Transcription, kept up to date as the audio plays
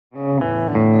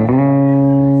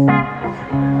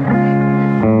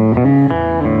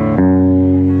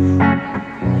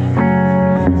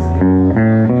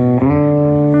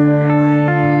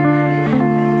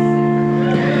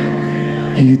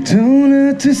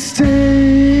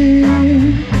stay.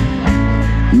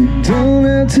 You don't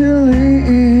have to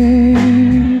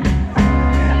leave.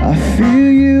 I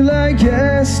feel you like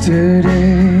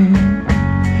yesterday,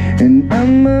 and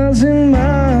I'm miles and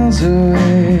miles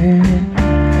away.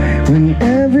 When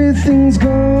everything's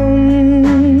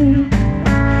gone,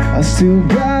 I still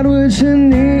got what you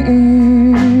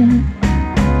need.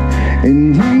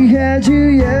 And he had you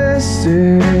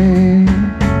yesterday,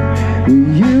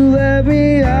 when you let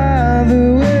me out of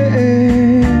the way.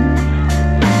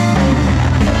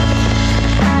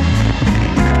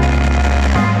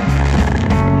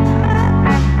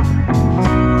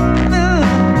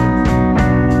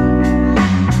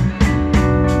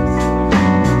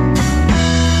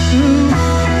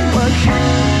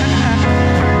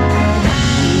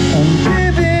 I'm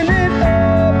giving it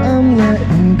up, I'm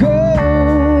letting go.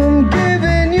 I'm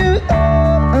giving you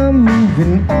up, I'm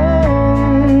moving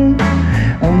on.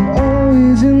 I'm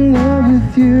always in love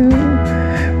with you.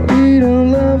 We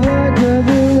don't love like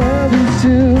other lovers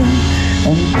do.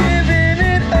 I'm giving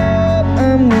it up,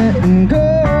 I'm letting go.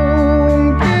 I'm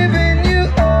giving you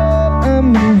up, I'm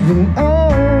moving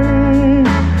on.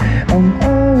 I'm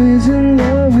always in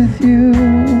love with you.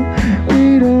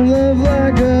 We don't love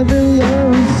like other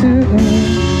lovers do.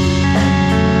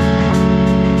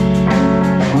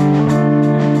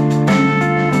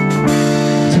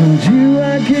 Told you I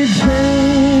could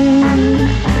change,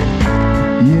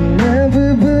 you never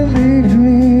believed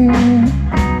me.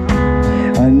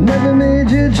 I never made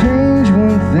you change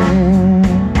one thing,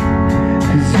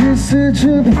 'cause you're such a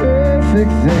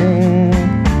perfect thing.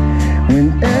 When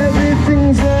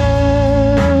everything's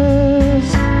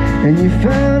lost and you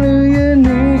found who you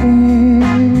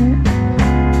need,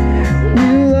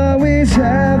 we'll always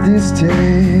have this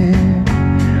day,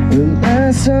 the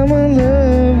last time our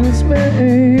love was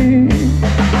made.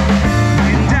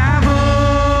 And I've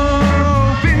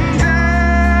opened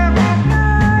up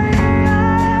my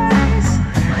eyes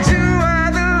to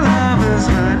other lovers,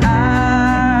 but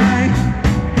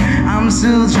I'm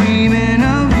still dreaming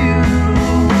of you.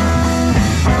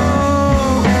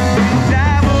 Oh, and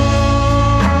I've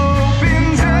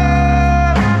opened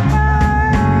up my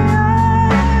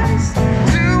eyes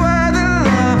to other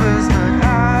lovers, but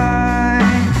I'm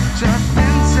just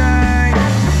in time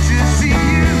to see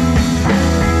you.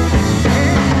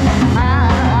 I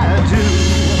do.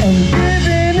 I'm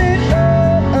giving it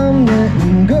up, I'm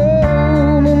letting go.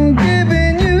 I'm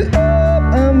giving you up,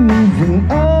 I'm moving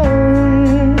on.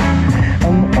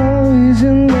 I'm always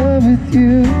in love with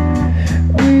you.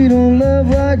 We don't love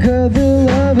like other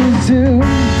lovers do.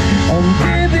 I'm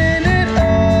giving it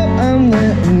up, I'm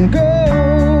letting go.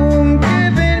 I'm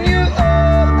giving you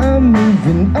up, I'm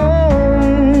moving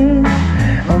on.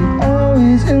 I'm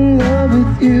always in love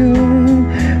with you.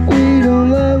 We don't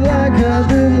love like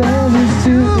other lovers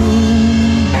do.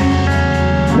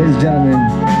 Ladies and gentlemen,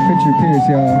 Richard Pierce,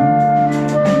 y'all.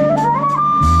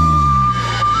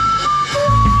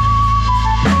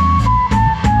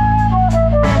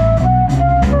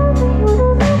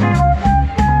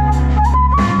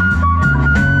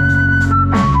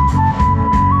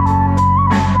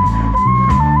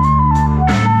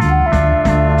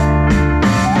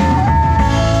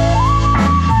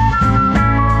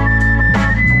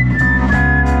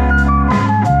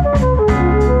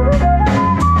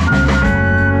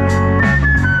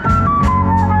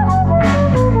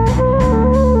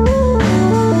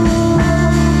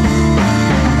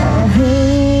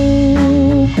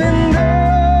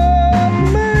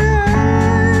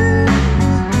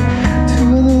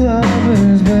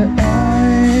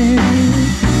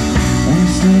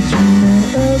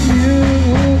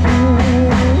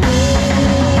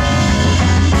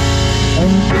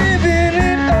 I'm giving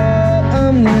it up,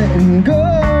 I'm letting go.